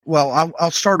Well,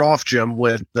 I'll start off, Jim,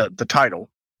 with the title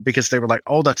because they were like,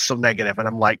 "Oh, that's so negative," and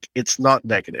I'm like, "It's not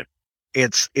negative.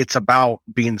 It's about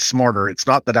being smarter. It's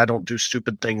not that I don't do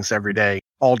stupid things every day,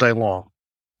 all day long,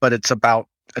 but it's about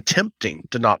attempting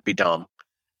to not be dumb."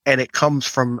 And it comes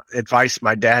from advice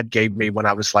my dad gave me when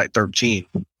I was like 13,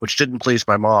 which didn't please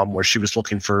my mom, where she was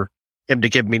looking for him to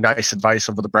give me nice advice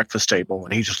over the breakfast table,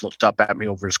 and he just looked up at me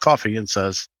over his coffee and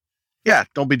says, "Yeah,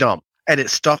 don't be dumb." And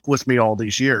it stuck with me all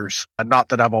these years. And not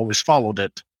that I've always followed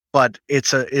it, but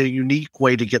it's a unique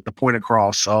way to get the point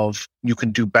across of you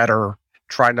can do better,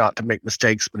 try not to make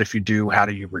mistakes, but if you do, how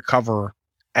do you recover?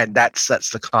 And that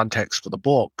sets the context for the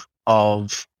book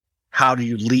of how do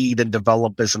you lead and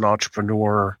develop as an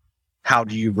entrepreneur? How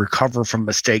do you recover from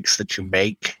mistakes that you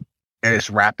make as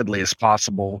rapidly as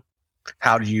possible?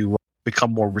 How do you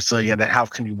become more resilient, and how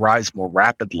can you rise more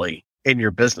rapidly in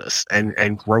your business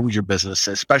and grow your business,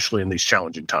 especially in these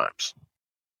challenging times?